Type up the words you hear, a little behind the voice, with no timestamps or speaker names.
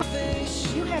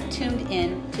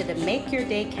to the Make Your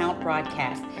Day Count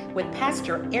broadcast with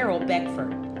Pastor Errol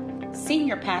Beckford,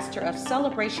 Senior Pastor of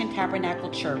Celebration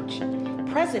Tabernacle Church,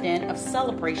 President of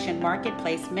Celebration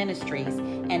Marketplace Ministries,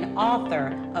 and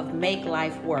author of Make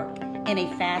Life Work in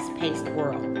a Fast-Paced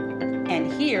World.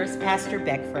 And here's Pastor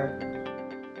Beckford.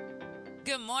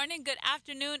 Good morning, good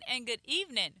afternoon, and good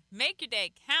evening. Make your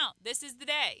day count. This is the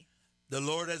day the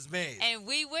Lord has made, and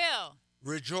we will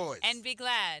rejoice and be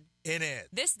glad in it.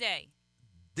 this day,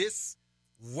 This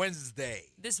Wednesday.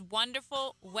 this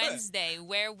wonderful Wednesday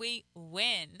where we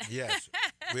win. Yes,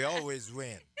 we always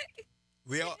win.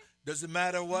 Doesn't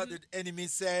matter what the enemy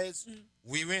says,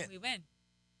 we win. We win.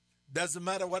 Doesn't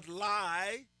matter what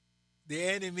lie the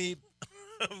enemy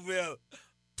will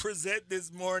present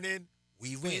this morning,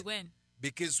 we win. We win.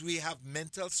 Because we have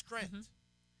mental strength.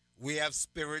 We have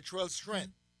spiritual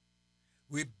strength.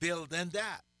 We build on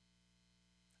that.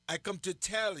 I come to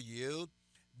tell you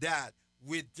that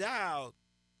without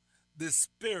the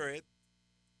spirit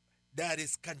that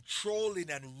is controlling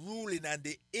and ruling on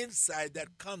the inside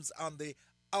that comes on the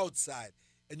outside.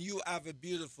 And you have a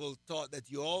beautiful thought that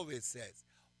you always says,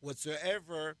 what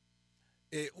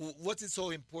is so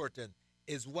important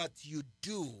is what you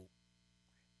do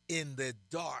in the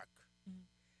dark.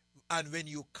 And when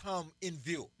you come in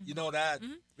view, you know that?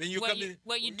 When you what come you, in,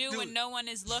 what you do when no one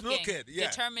is looking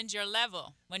determines your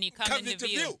level when you come into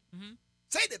view.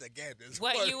 Say that again.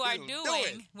 What you are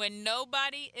doing when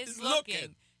nobody is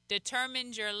looking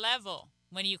determines your level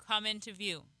when you come into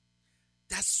view.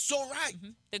 That's so right.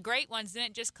 The great ones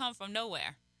didn't just come from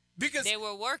nowhere. Because they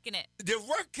were working it. They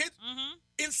work it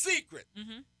in secret.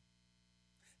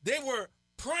 They were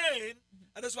praying,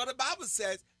 and that's what the Bible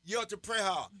says. You ought to pray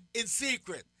hard in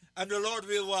secret. And the Lord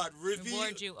will what?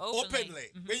 Reveal you openly.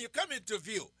 When you come into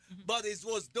view. But it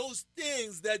was those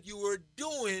things that you were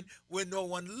doing when no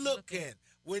one looking.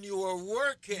 When you were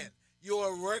working. You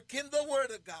were working the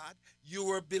Word of God. You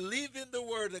were believing the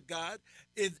Word of God.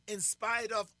 In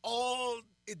spite of all,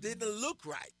 it didn't look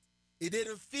right. It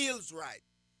didn't feel right.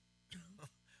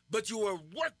 But you were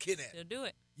working it. You'll do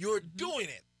it. You were doing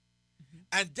it.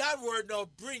 And that word now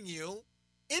bring you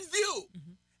in view.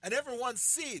 And everyone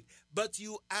see it. But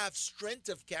you have strength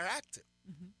of character.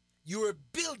 You are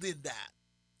building that.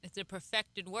 It's a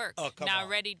perfected work. Now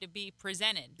ready to be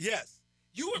presented. Yes.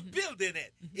 You are building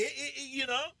it. You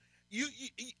know,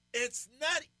 it's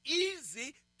not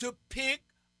easy to pick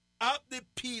up the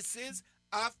pieces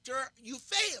after you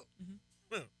fail.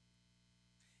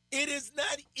 It is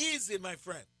not easy, my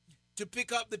friend, to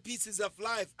pick up the pieces of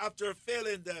life after a failed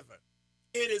endeavor.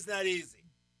 It is not easy.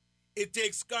 It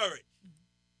takes courage.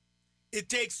 It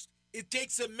takes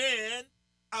a man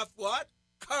of what?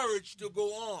 Courage to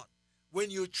go on. When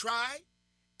you try,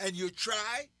 and you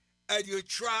try, and you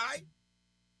try,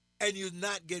 and you're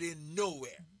not getting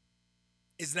nowhere.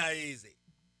 It's not easy.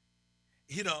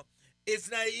 You know, it's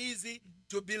not easy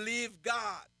to believe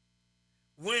God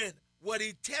when what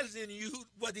he tells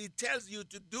you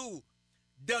to do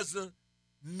doesn't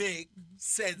make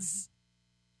sense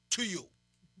to you.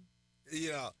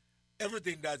 You know,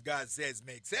 everything that God says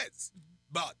makes sense.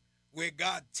 But when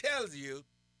God tells you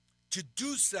to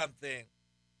do something,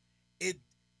 it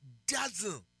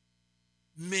doesn't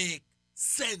make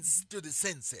sense to the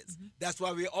senses. That's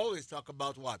why we always talk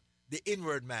about what? The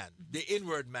inward man. The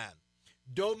inward man.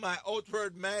 Though my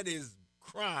outward man is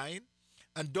crying,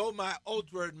 and though my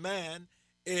outward man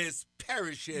is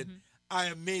perishing, I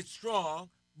am made strong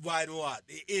by what?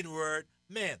 The inward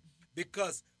man.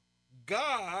 Because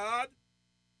God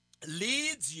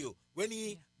leads you.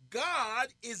 God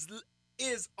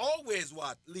is always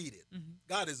what? Leading.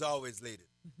 God is always leading.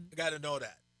 You got to know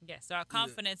that. Yes, so our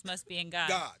confidence must be in God.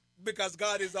 God. Because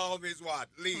God is always what?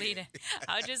 Leading.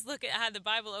 I'll just look at how the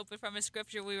Bible opened from a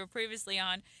scripture we were previously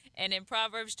on. And in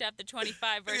Proverbs chapter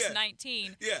 25, verse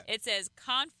 19, it says,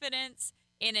 confidence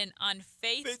in an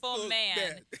unfaithful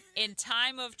man in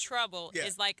time of trouble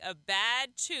is like a bad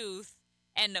tooth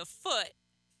and a foot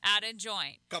out of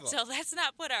joint. So let's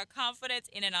not put our confidence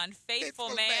in an unfaithful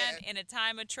man in a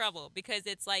time of trouble, because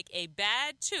it's like a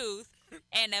bad tooth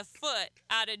and a foot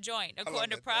out of joint,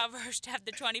 according to Proverbs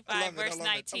chapter 25, verse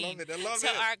 19. So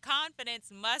our confidence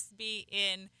must be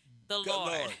in the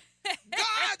Lord.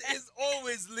 God is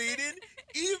always leading,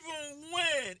 even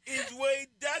when his way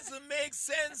doesn't make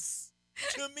sense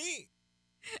to me.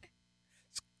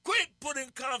 Quit putting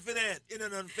confidence in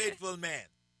an unfaithful man.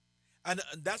 And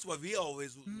that's what we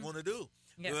always want to do.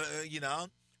 You know,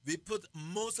 we put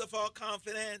most of our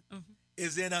confidence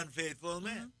is in unfaithful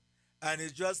men. And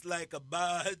it's just like a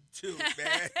bad tooth,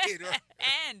 man.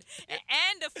 and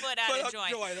a foot out of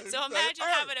joint. So imagine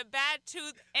having a bad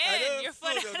tooth and your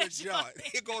foot out of joint.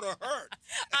 It's going to hurt.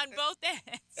 On both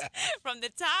ends. From the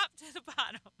top to the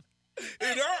bottom.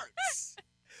 It hurts.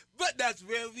 But that's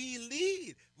where we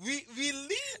lead. We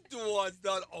lead towards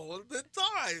that all the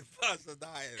time, Pastor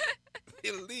Diane.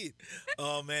 We lead.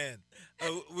 Oh, man.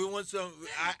 We want some.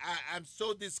 I'm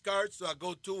so discouraged, so I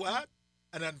go to what?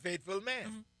 An unfaithful man.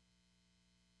 Mm-hmm.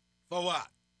 For what?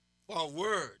 For a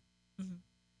word. Mm-hmm.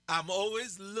 I'm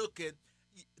always looking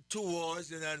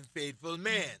towards an unfaithful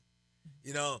man.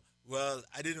 You know, well,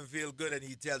 I didn't feel good, and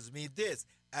he tells me this,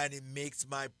 and it makes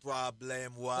my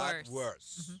problem what?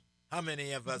 Worse. Mm-hmm. How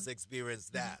many of us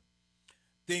experienced that?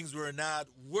 Things were not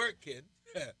working.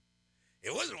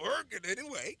 It wasn't working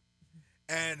anyway.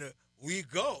 And we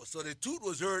go. So the tooth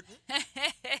was hurting,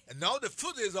 and now the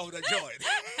foot is out of joint.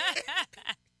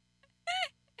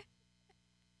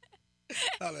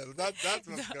 That's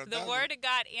the Word of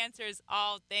God answers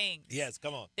all things. Yes,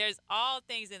 come on. There's all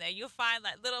things in there. You'll find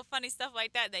like little funny stuff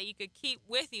like that you could keep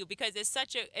with you because it's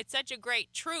such a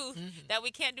great truth that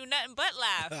we can't do nothing but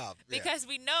laugh because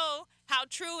we know how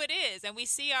true it is, and we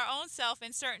see our own self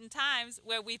in certain times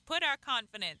where we put our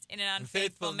confidence in an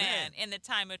unfaithful man in the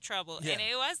time of trouble, and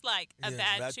it was like a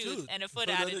bad tooth and a foot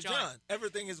out of joint.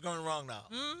 Everything is going wrong now.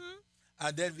 Mm-hmm.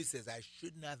 And then he says, I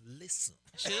shouldn't have listened.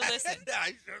 Should have listened.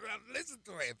 I shouldn't have listened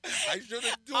to him. I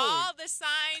shouldn't do it. All the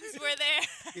signs were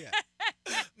there. Yeah.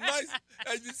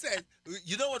 As you said,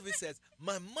 you know what he says?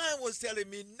 My mind was telling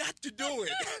me not to do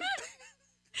it.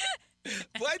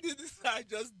 Why didn't I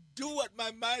just do what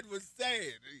my mind was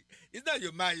saying? It's not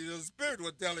your mind, your spirit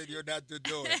was telling you not to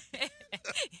do it.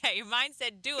 Yeah, your mind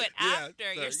said do it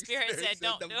after your spirit said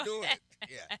don't do it.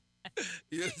 Yeah.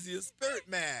 You're spirit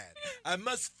man. I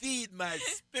must feed my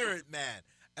spirit man.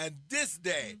 And this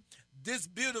day, this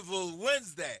beautiful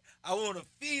Wednesday, I want to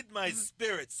feed my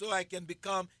spirit so I can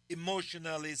become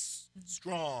emotionally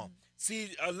strong.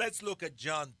 See, let's look at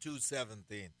John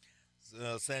 2:17.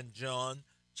 St. John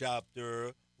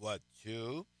chapter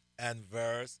 2 and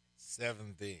verse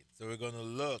 17. So we're going to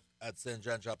look at St.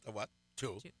 John chapter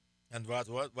 2. And what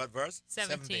verse?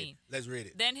 17. Let's read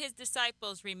it. Then his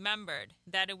disciples remembered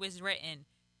that it was written,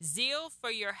 zeal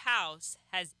for your house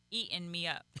has eaten me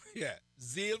up. Yeah.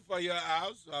 Zeal for your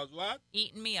house has what?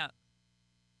 Eaten me up.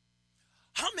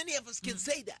 How many of us can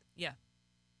say that? Yeah.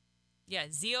 Yeah.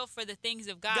 Zeal for the things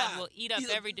of God will eat up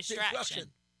every distraction.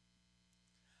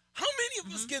 How many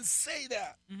of us can say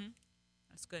that? Mm-hmm.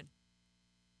 That's good.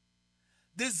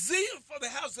 The zeal for the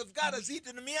house of God has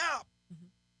eaten me up.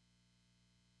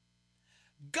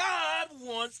 God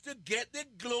wants to get the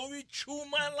glory through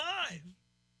my life.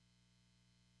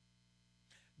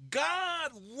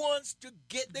 God wants to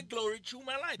get the glory through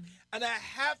my life. And I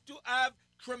have to have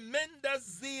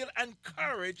tremendous zeal and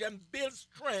courage and build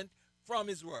strength from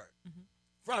his word,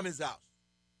 from his house.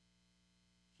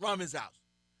 From his house.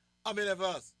 How many of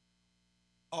us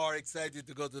are excited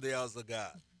to go to the house of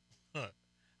God?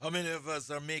 How many of us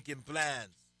are making plans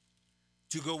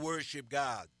to go worship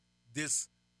God this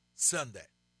Sunday?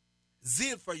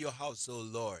 Zeal for your house, O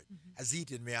Lord, has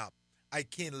eaten me up. I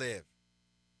can't live.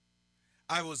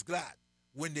 I was glad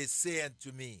when they said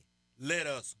unto me, let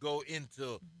us go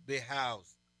into the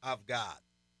house of God.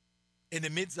 In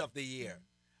the midst of the year,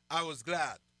 I was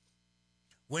glad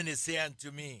when they said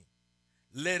unto me,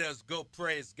 let us go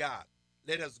praise God.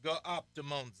 Let us go up to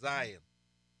Mount Zion,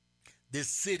 the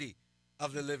city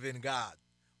of the living God,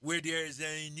 where there is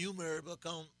an innumerable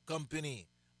company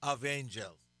of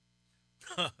angels.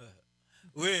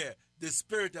 Where the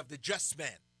spirit of the just man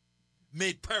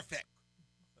made perfect.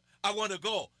 I want to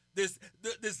go. The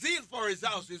zeal for his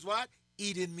house is what?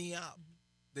 Eating me up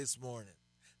this morning.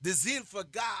 The zeal for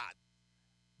God.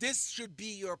 This should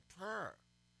be your prayer.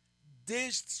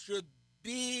 This should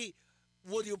be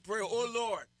what you pray. Oh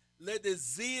Lord, let the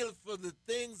zeal for the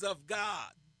things of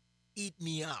God eat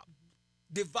me up.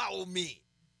 Devour me.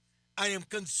 I am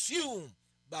consumed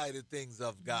by the things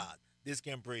of God. This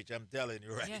can preach, I'm telling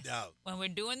you right now. When we're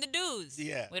doing the do's,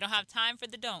 we don't have time for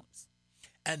the don'ts.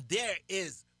 And there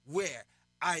is where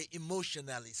I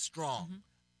emotionally strong.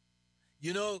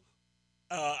 You know,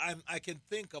 I can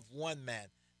think of one man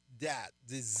that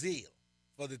the zeal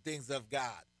for the things of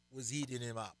God was eating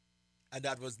him up, and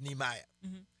that was Nehemiah.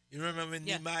 You remember when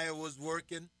Nehemiah was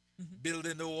working,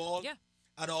 building the wall,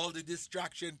 and all the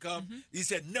distraction come? He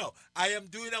said, no, I am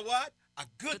doing a what? A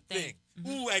good thing.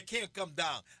 Ooh, I can't come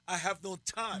down. I have no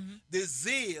time. The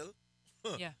zeal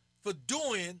for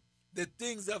doing the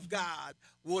things of God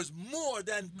was more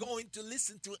than going to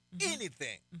listen to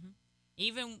anything.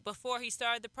 even before he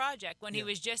started the project, when he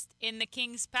was just in the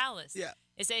king's palace. Yeah.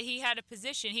 It said he had a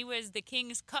position. He was the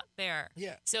king's cupbearer.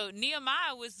 Yeah. So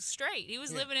Nehemiah was straight. He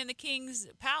was living in the king's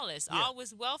palace. Yeah. All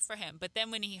was well for him. But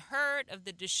then when he heard of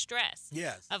the distress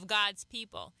of God's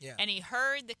people, and he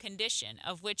heard the condition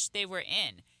of which they were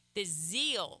in, the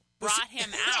zeal brought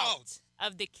him out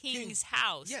of the king's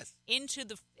house into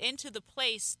the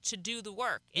place to do the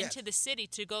work, into the city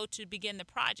to go to begin the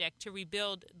project to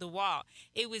rebuild the wall.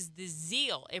 It was the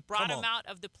zeal. It brought him out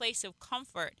of the place of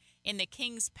comfort in the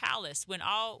king's palace when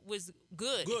all was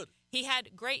good. He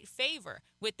had great favor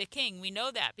with the king. We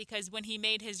know that because when he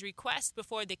made his request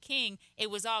before the king, it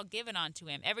was all given unto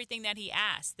him. Everything that he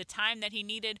asked, the time that he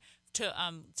needed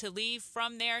to leave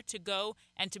from there to go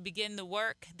and to begin the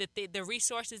work, the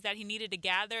resources that he needed to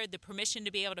gather, the permission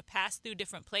to be able to pass through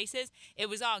different places, it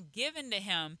was all given to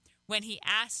him when he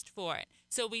asked for it.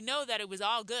 So we know that it was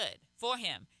all good for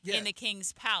him in the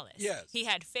king's palace. Yes. He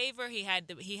had favor. He had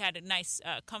a nice,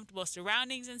 comfortable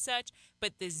surroundings and such.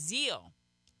 But the zeal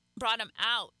brought him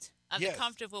out of the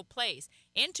comfortable place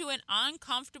into an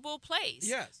uncomfortable place.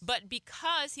 Yes. But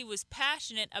because he was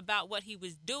passionate about what he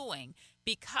was doing,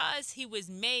 because he was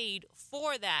made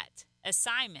for that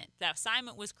assignment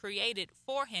was created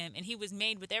for him, and he was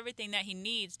made with everything that he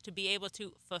needs to be able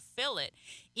to fulfill it,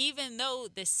 even though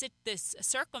the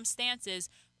circumstances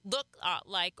looked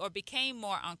like or became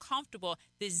more uncomfortable,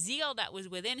 the zeal that was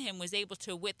within him was able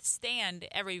to withstand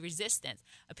every resistance.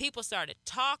 People started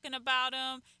talking about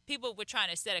him. People were trying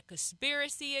to set a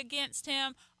conspiracy against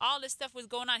him. All this stuff was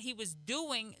going on. He was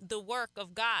doing the work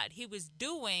of God. He was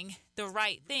doing the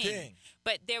right thing.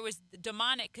 But there was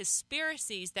demonic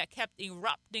conspiracies that kept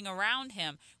erupting around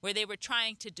him, where they were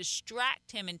trying to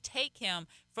distract him and take him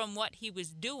from what he was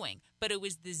doing. But it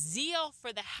was the zeal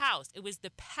for the house. It was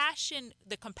the passion,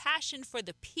 the compassion for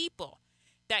the people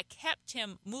that kept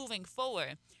him moving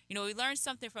forward. You know, we learned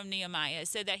something from Nehemiah. It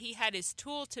said that he had his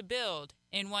tool to build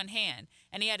in one hand,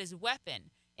 and he had his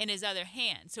weapon in his other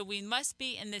hand. So we must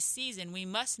be in this season, we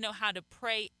must know how to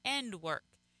pray and work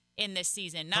in this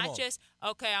season. Not just,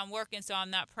 okay, I'm working, so I'm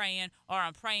not praying, or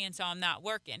I'm praying, so I'm not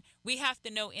working. We have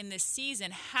to know in this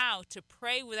season how to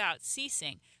pray without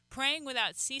ceasing. Praying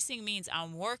without ceasing means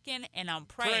I'm working and I'm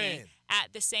praying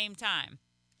at the same time.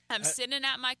 I'm sitting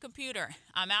at my computer.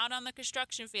 I'm out on the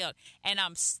construction field, and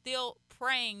I'm still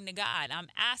praying to God. I'm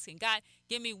asking, God,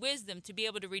 give me wisdom to be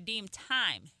able to redeem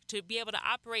time, to be able to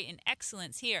operate in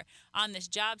excellence here on this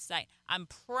job site. I'm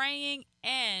praying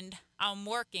and I'm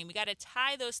working. We got to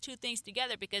tie those two things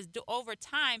together, because over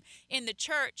time in the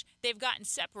church, they've gotten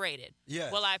separated.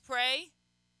 Yes. Well, I pray,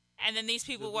 and then these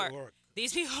people work.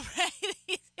 These people pray.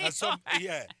 So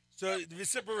we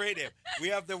separate them. We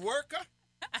have the worker,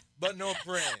 but no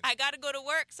praying. I got to go to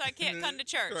work, so I can't come to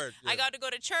church. I got to go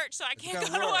to church, so I can't go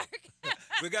to work.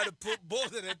 We got to put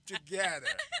both of them together.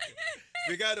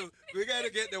 We got to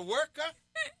get the worker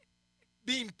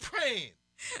being praying.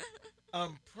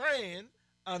 I'm praying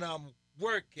and I'm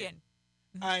working.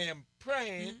 I am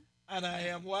praying and I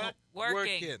am what?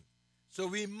 Working. So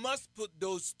we must put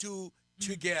those two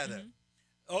together.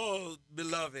 Oh,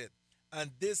 beloved,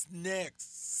 and this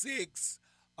next 6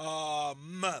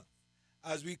 month,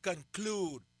 as we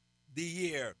conclude the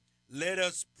year, let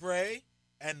us pray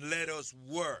and let us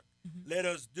work. Let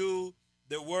us do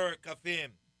the work of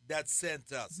him that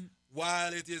sent us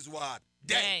while it is what?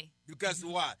 Day. Because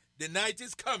what? The night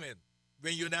is coming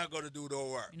when you're not going to do the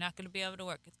work. You're not going to be able to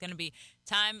work. It's going to be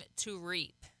time to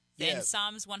reap. Yes. In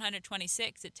Psalms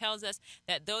 126, it tells us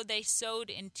that though they sowed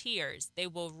in tears, they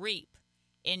will reap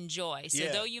in joy. So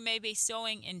though you may be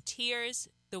sowing in tears,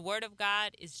 the word of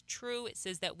God is true. It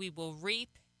says that we will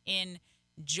reap in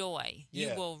joy.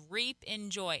 You will reap in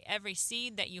joy. Every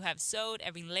seed that you have sowed,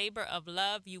 every labor of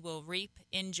love, you will reap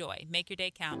in joy. Make your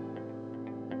day count.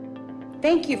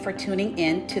 Thank you for tuning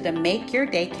in to the Make Your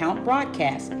Day Count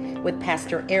broadcast with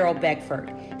Pastor Errol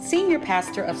Beckford, Senior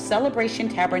Pastor of Celebration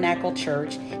Tabernacle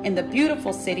Church in the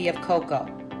beautiful city of Cocoa.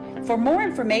 For more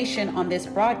information on this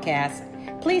broadcast,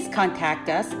 please contact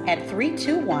us at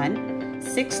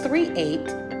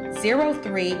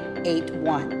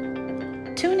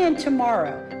 321-638-0381. Tune in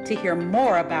tomorrow to hear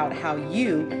more about how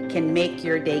you can make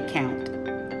your day count.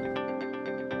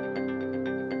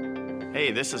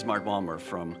 Hey, this is Mark Balmer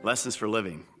from Lessons for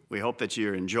Living. We hope that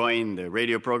you're enjoying the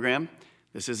radio program.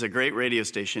 This is a great radio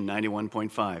station,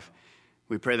 91.5.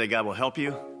 We pray that God will help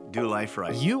you do life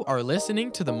right. You are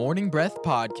listening to the Morning Breath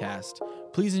Podcast.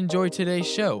 Please enjoy today's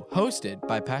show, hosted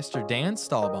by Pastor Dan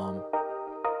Stahlbaum.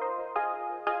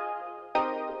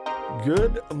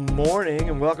 Good morning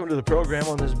and welcome to the program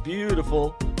on this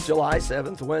beautiful July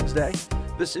 7th, Wednesday.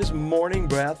 This is Morning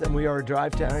Breath, and we are a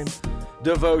drive time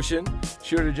devotion,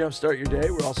 sure to jumpstart your day.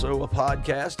 We're also a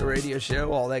podcast, a radio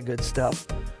show, all that good stuff.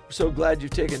 We're so glad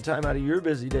you've taken time out of your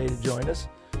busy day to join us.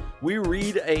 We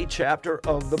read a chapter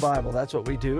of the Bible. That's what we do.